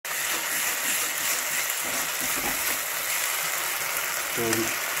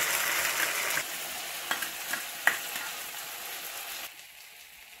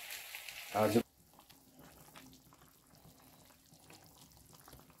हजुर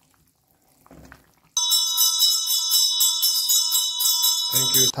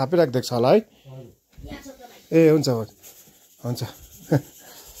thank you थापै राखिदिएको छ होला है ए हुन्छ हुन्छ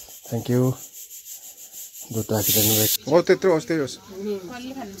थ्याङ्क यू दुध राखिदिनु भएको हो त्यत्रो होस् त्यही होस्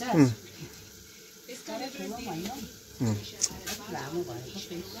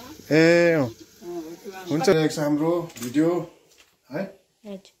ए हुन्छ हाम्रो भिडियो है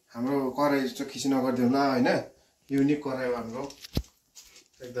हाम्रो कराई चाहिँ खिची नगरिदिउँ ल होइन युनिक कराई हो हाम्रो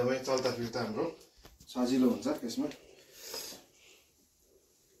एकदमै चल्दा फिर्दा हाम्रो सजिलो हुन्छ त्यसमा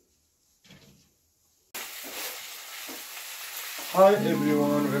high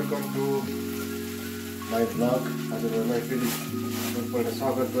everyone welcome to my blog हजुरहरूलाई फेरि एकपल्ट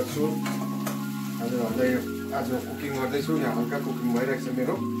स्वागत गर्छु हजुरहरूलाई आज कुकिङ गर्दैछु यहाँ हल्का कुकिङ भइरहेको छ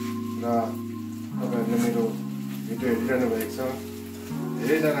मेरो र तपाईँहरूले मेरो भिडियो हेरिरहनु भएको छ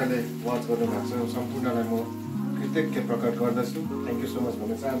धेरैजनाले वाच गर्नुभएको छ सम्पूर्णलाई म कृतज्ञ प्रकट गर्दछु थ्याङ्क यू सो मच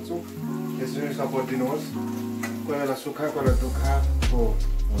भन्न चाहन्छु यसरी नै सपोर्ट दिनुहोस् कोही बेला सुखा कोही बेला दुःखको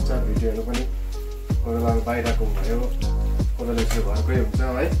हुन्छ भिडियोहरू पनि कोही बेला बाहिरको भयो कोही बेला यसरी घरकै हुन्छ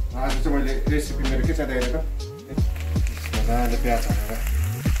है आज चाहिँ मैले रेसिपी मेरो के छ देखेर मजाले प्याज हालेर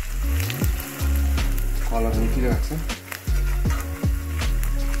कलर निक्लिरहेको छ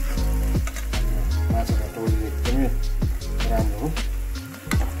माछाको टोली एकदमै राम्रो हो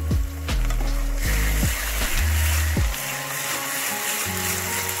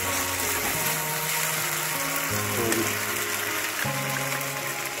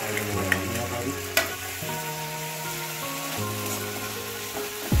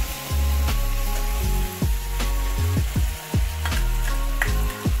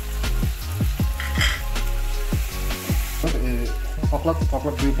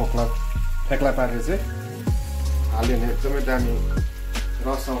पक्लक दुई पक्लक ठेक्ला पारेर चाहिँ हाल्यो भने एकदमै दामी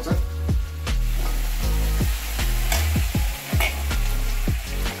रस आउँछ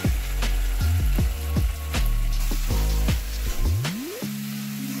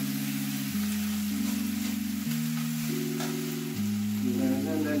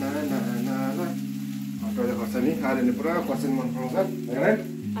हटाउँदै खोर्सानी आर्यनले पुरा खोर्सानी मन पराउँछ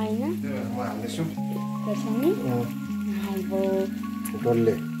म हाल्दैछु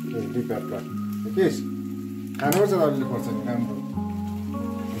डल्ले दुई प्याज के खानुपर्छ अलिअलि खोर्सानी राम्रो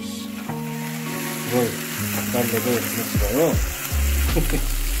डल्ले चाहिँ मिक्स भयो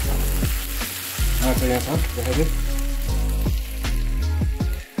माछा यहाँ छ देखाइदिए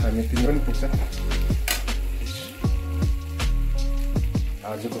हामी तिमी पनि पुग्छ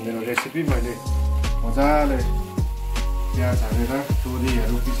आजको मेरो रेसिपी मैले मजाले प्याज हालेर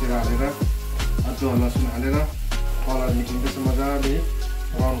तोरीहरू पिसेर हालेर अदुवा लसुन हालेर कलर निक्लिँदैछ मजाले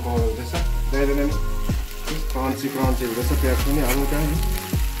ब्राउन कलर हुँदैछ धेरै नै क्रन्ची हुँदैछ प्याज पनि हल्का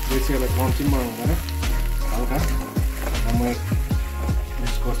बेसी बेला क्रन्ची पनि बनाउँदैन हल्का म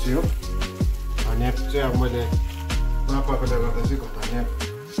मिक्स गर्छु यो धनियाँ चाहिँ अब मैले नपकाउँदै गर्दा चाहिँ धनियाँ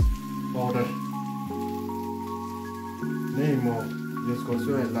पाउडर नै म युज गर्छु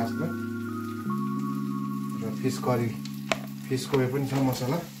लास्टमा र फिसको उयो पनि छ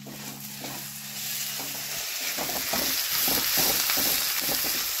मसला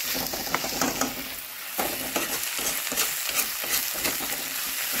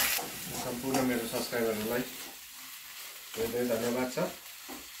मेरो सब्सक्राइबरहरूलाई धेरै धन्यवाद छ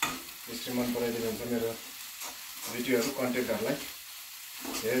यसरी मन पराइदिनुहुन्छ मेरो भिडियोहरू कन्टेन्टहरूलाई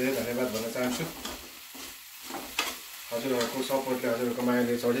धेरै धन्यवाद भन्न चाहन्छु हजुरहरूको सपोर्टले हजुरहरूको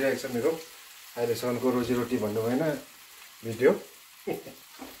मायाले चलिरहेको छ मेरो अहिलेसम्मको रोजीरोटी भन्नु भएन भिडियो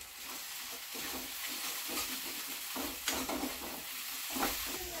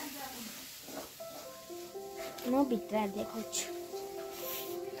म भित्र देखाउँछु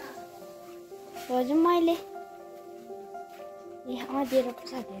हजुर मैले अँधेरो पो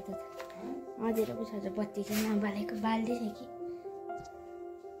छ अँधेरो पो छ बत्ती चाहिँ नबालेको बाल्दैछ कि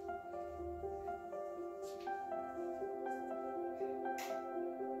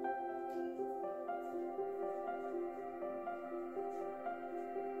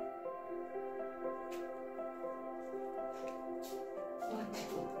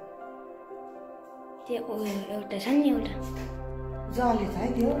त्यो एउटा छ नि एउटा जले छ है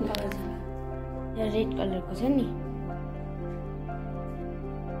त्यो रेड कलरको छ नि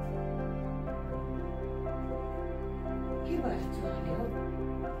के भन्छ जले हो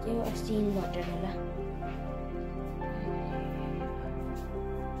त्यो अस्ति इन्भर्टर होला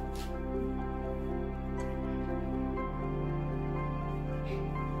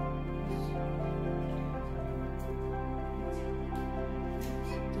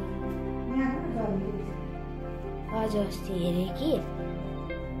आज अस्ति हेरेँ कि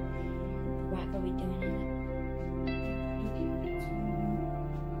भएको भिडियो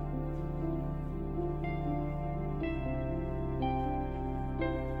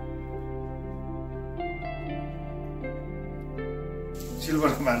सिल्भर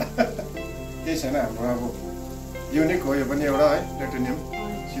भाँडा केही छैन हाम्रो अब युनिक हो यो पनि एउटा है प्लेटिनियम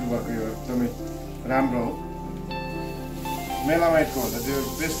सिल्भरको यो एकदमै राम्रो हो मेलामाइटको भन्दा त्यो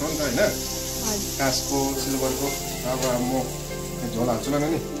बेस्ट हो नि त होइन काँचको सिल्भरको अब म झोल हाल्छु न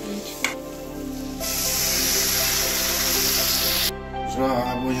नि र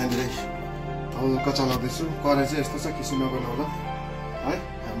अब यहाँनिर हल्का चलाउँदैछु कराई चाहिँ यस्तो छ किसिम नगर्नु होला है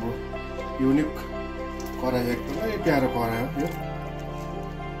हाम्रो युनिक कराई एकदमै प्यारो कराई हो यो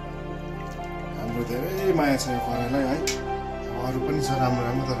हाम्रो धेरै माया छ यो कराईलाई है अरू पनि छ राम्रो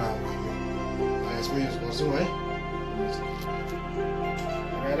राम्रो तर यसमै युज गर्छौँ है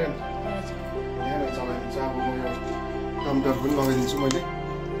चलाइदिन्छु अब म यो टमाटर पनि लगाइदिन्छु मैले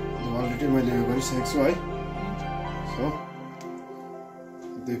अलरेडी मैले यो गरिसकेको छु है सो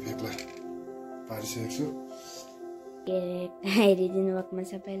दुई फ्याक्ला पारिसकेको छु हेरिदिनु भएकोमा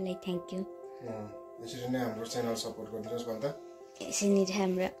सबैलाई थ्याङ्क यू यसरी नै हाम्रो च्यानल सपोर्ट गरिदिनुहोस् भन्दा यसरी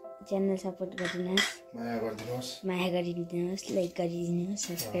हाम्रो च्यानल सपोर्ट गरिदिनुहोस् माया गरिदिनुहोस् लाइक गरिदिनुहोस्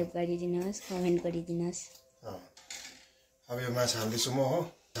सब्सक्राइब गरिदिनुहोस् कमेन्ट गरिदिनुहोस् अब यो माछा हाल्दैछु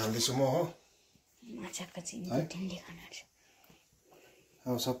म हो माछाको चाहिँ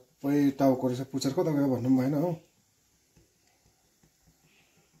अब सबै टाउको रहेछ पुच्छर कता गयो भन्नु पनि भएन हो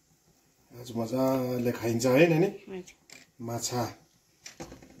आज मजाले खाइन्छ है नानी माछा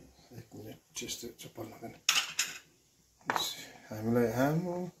एक मिनट त्यस्तो चप्पल लगाएन हामीलाई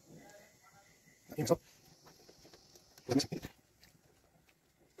हाम्रो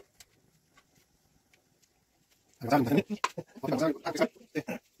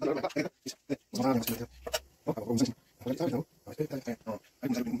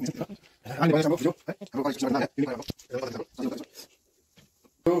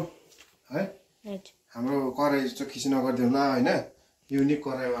हाम्रो कराई चाहिँ खिची नगरिदिउँ ल होइन युनिक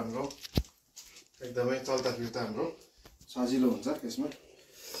कराई हो हाम्रो एकदमै चल्दा फिर्ता हाम्रो सजिलो हुन्छ यसमा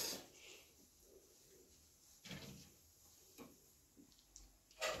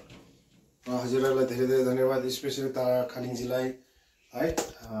हजुरहरूलाई धेरै धेरै धन्यवाद स्पेसली तारा खालिङजीलाई है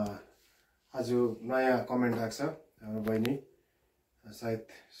आज नयाँ कमेन्ट आएको छ हाम्रो बहिनी सायद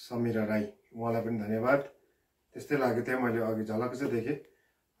समीरा राई उहाँलाई पनि धन्यवाद त्यस्तै लाग्यो त्यहाँ मैले अघि झलक चाहिँ देखेँ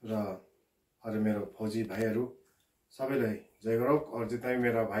र अरू मेरो फौजी भाइहरू सबैलाई जय गरौ और जितना भी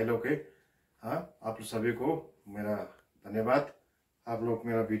मेरा भाई लोग है हाँ आप लोग सभी को मेरा धन्यवाद आप लोग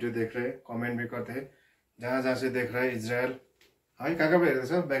मेरा वीडियो देख रहे कमेंट भी करते हैं जहाँ जहाँ से देख रहे इजरायल है कहाँ कहाँ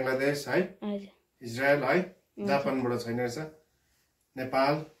हेर्दैछ बङ्गलादेश है इजरायल है जापानबाट छैन रहेछ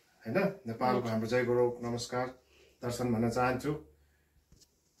नेपाल हैन नेपालको हाम्रो जय गरौ नमस्कार दर्शन भन्न चाहन्छु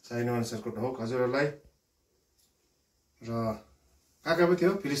साइनो अनुसारको ढोक हजुरहरूलाई र कहाँ कहाँ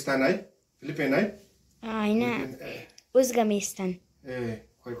थियो फिलिस्तान है फिलिपिन है हैन उज्बेकिस्तान ए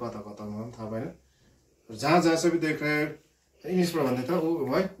खोइ कता कतामा पनि थाहा भएन जहाँ जहाँ सबै देख रहे इङ्ग्लिसबाट भन्दै था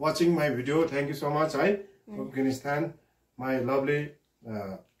है watching my video thank you so much है Afghanistan my lovely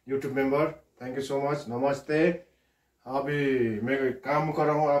YouTube member thank you so much नमस्ते अभी मैं काम कर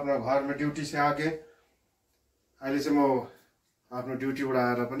रहा हूँ अपना घर में ड्यूटी से आके अहिले चाहिँ म आफ्नो ड्युटीबाट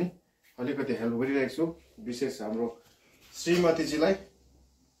आएर पनि अलिकति हेल्प गरिरहेको छु विशेष हाम्रो श्रीमतीजीलाई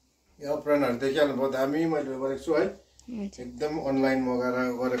यो अपरान्हरु देखिहाल्नु भयो दामी मैले गरेको छु है एकदम अनलाइन मगाएर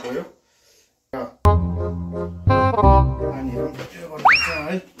गरेको यो पानीहरु पनि गर्नुपर्छ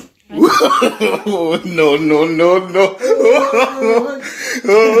है no, no, no, no.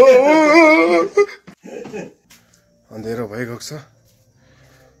 अँधेरो भइगएको छ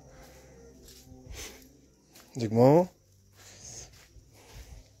जिग्मो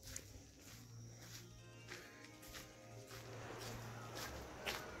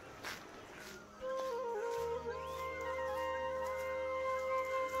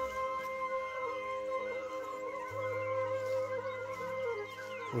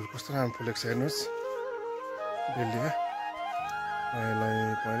फुल कस्तो राम्रो फुलेको छ हेर्नुहोस् बेलिया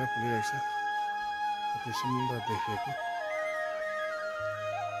नयाँ पहिला फुलिरहेको छ अति सुन्दर देखिएको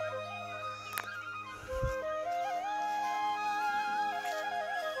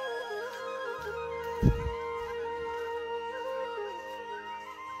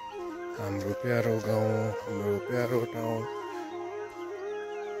हाम्रो प्यारो गाउँ हाम्रो प्यारो ठाउँ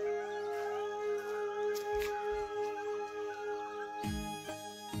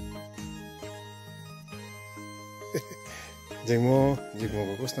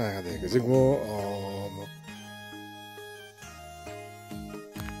जिग्मोको कस्तो आँखा देखेको जिग्मो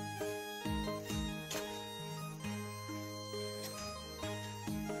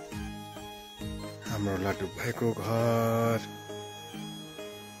लाटु भएको घर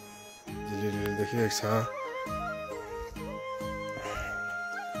झिलिलिली देखिरहेको छ।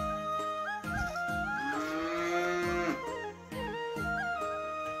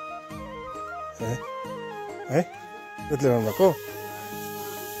 है दुध ल्याउनु भएको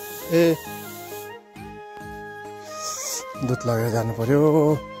ए दुध लगेर जानु पर्यो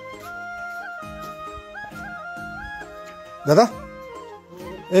दादा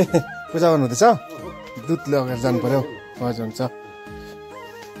ए पूजा गर्नु हुँदैछ दुध लगेर जानु पर्यो हजुर हुन्छ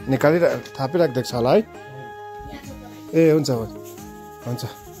थापिराखिदिएको छ होला है ए हुन्छ हुन्छ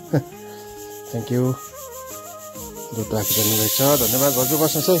थ्याङ्क यू दुध राखिदिनु रहेछ धन्यवाद हजुर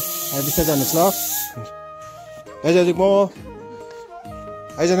बस्नुहोस् है अहिले बिस्तारै जानुहोस् ल आइज म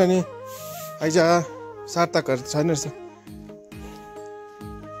आइज नानी आइज सार्थकहरू छैन रहेछ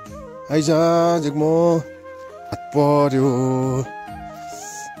आइज जिग्मो हात पर्यो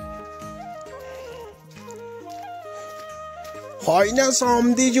होइन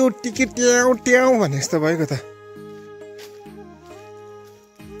सम्धिजु टिकट ट्याउ ट्याउ भने जस्तो भएको त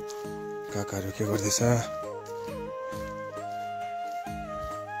काकाहरू के गर्दैछ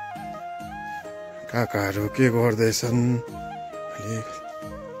काकाहरू के गर्दैछन्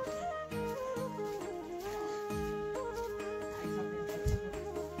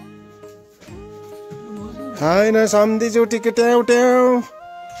होइन सम्धिजु टिकट ट्याउ ट्याउ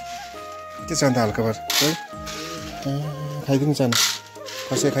के छ अन्त हल्का भर खाइदिनु सानो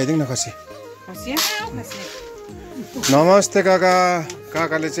खसी खाइदिनु न खसी नमस्ते काका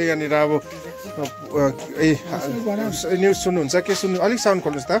काकाले चाहिँ यहाँनिर अब न्युज सुन्नुहुन्छ के सुन्नु अलिक साउन्ड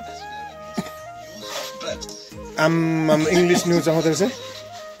खोल्नुहोस् त आम इङ्ग्लिस न्युज आउँदो रहेछ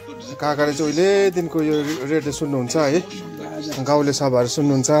काकाले चाहिँ उहिलेदेखिको यो रेडियो सुन्नुहुन्छ है गाउँले सभाहरू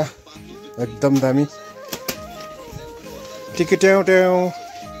सुन्नुहुन्छ एकदम दामी टिकट ट्याउ ट्याउ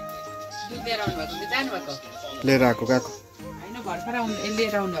लिएर आएको गएको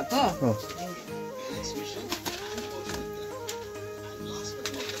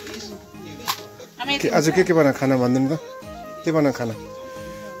आज के बना खाना भनिदिनु त के बना खाना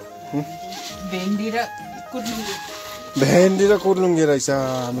भेन्डी र कुर्लुङ्गे रहेछ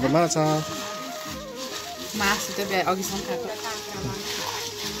हाम्रो माछा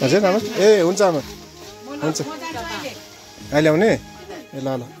हजुर आमा ए हुन्छ आमा हुन्छ अहिले आउने ए ल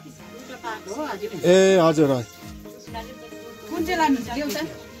ल ए हजुर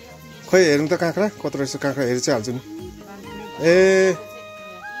खोइ हेरौँ त काँक्रा कत्रो रहेछ काँक्रा हेरि चाहिँ हाल्छु नि ए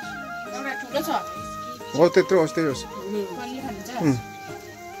त्यत्रो होस् त्यही होस्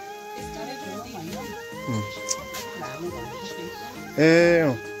ए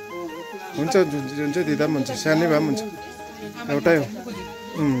हुन्छ हुन्छ दिँदा पनि हुन्छ सानै भए पनि हुन्छ एउटै हो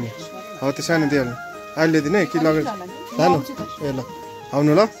हो त्यो सानो दिइहाल्नु अहिले ल्याइदिने कि लगेर लानु ए ल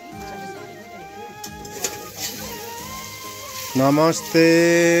आउनु ल नमस्ते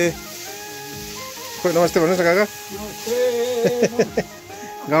खोइ नमस्ते भन्नुहोस् न काका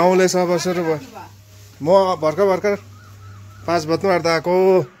गाउँले सभा सुरु भयो म भर्खर 5 बज्नु आँट्दा आएको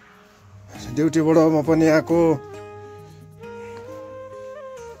ड्युटीबाट म पनि आएको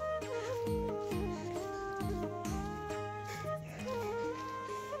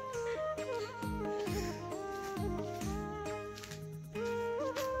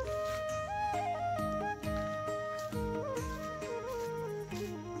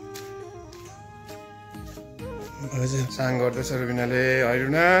साङ गर्दैछ रुबिनाले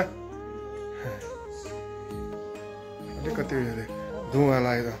हैरुना अलिकति धुवा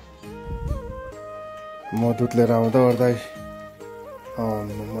लाग्यो म दुध लिएर आउँदा ओर्दै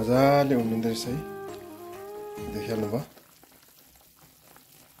मजाले हुनुहुँदो रहेछ है देखिहाल्नु भयो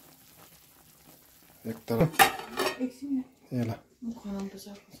एकतर्फ ए ल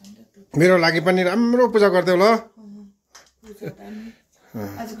मेरो लागि पनि राम्रो पूजा गरिदेऊ ल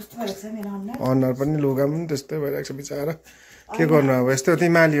अनुहार पनि लुगा पनि त्यस्तै भइरहेको छ बिचरा के गर्नु अब यस्तो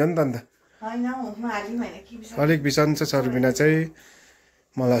तिमाली हो नि त अन्त अलिक बिसन्च छ रुबिना चाहिँ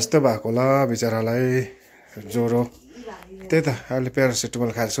मलाई यस्तो भएको होला बिचरालाई ज्वरो त्यही त अहिले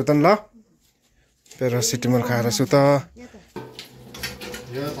प्यारासिटामोल खाएर सुत नि ल प्यारासिटामोल खाएर सुत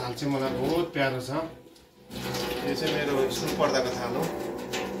यो थाल चाहिँ मलाई बहुत प्यारो छ यो चाहिँ मेरो स्कुल पढ्दाको थाल हो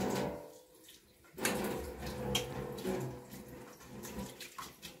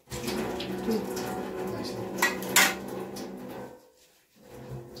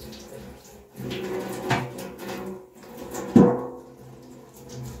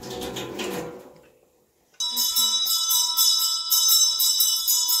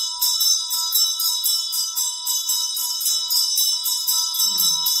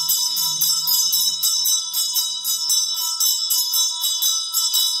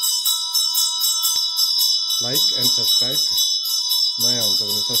नयाँ हुन्छ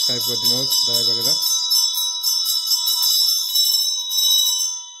भने सब्स्क्राइब गरिदिनुहोस् दया गरेर।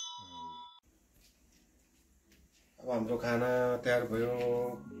 अब हाम्रो खाना तयार भयो।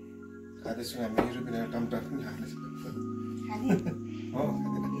 खाँदैछौँ हामी। रुबिना टमाटर पनि हाल्दैछ हो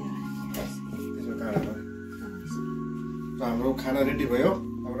त्यसमा काँडा हाम्रो खाना रेडी भयो।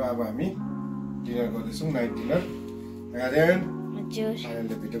 अब हामी डिनर गर्दैछौँ, नाइट डिनर।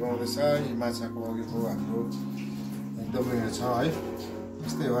 आर्यनले भिडियो बनाउँदैछ। यो माछाको अघिको हाम्रो एकदमै छ है।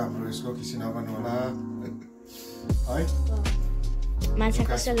 यस्तै हो हाम्रो यसको किसी नगर्नु होला है। माछा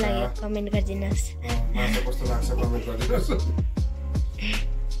कस्तो लाग्यो कमेन्ट गरिदिनुहोस्। माछा कस्तो लाग्छ कमेन्ट गरिदिनुहोस्।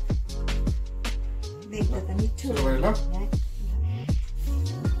 देख्दा त मिठो ल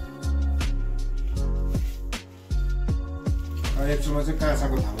एकचोटमा चाहिँ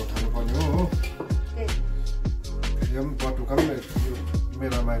काँसाको थालो खानुपर्ने हो। यो पनि बटुका पनि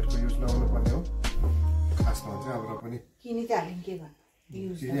मेलामाइटको युज नगर्नु पर्ने हो खासमा चाहिँ। अब र पनि किनी त हालिन् के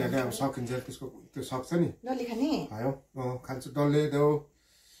गर्नु चिनीहरूले अब सकिन्छ त्यसको त्यो सक्छ नि। डल्ले खाने खायो खान्छ डल्ले देऊ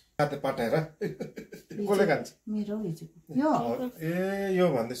पाते पाटाएर कसले खान्छ। मेरो हिजोको यो ए यो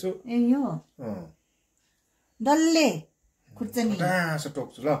भन्दैछु। ए यो डल्ले खुर्चनी टाँसो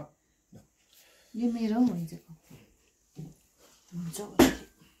टोक्छु ल। यो मेरो हिजोको हुन्छ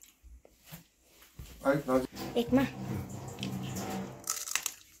एकमा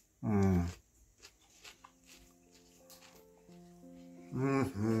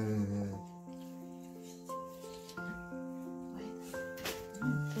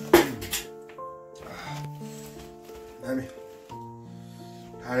हामी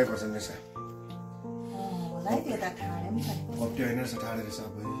ठाडे पर्छ नि रहेछ। घप्टी होइन रहेछ ठाडे रहेछ।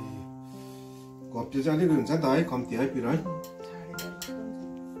 अब घप्टी चाहिँ अलिक हुन्छ नि त है कम्ती है पिरो है।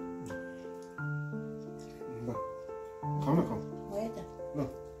 खाऊ न खाऊ ल।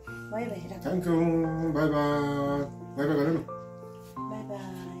 Thank you by by. By by गरे न। By by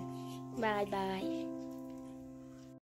by by.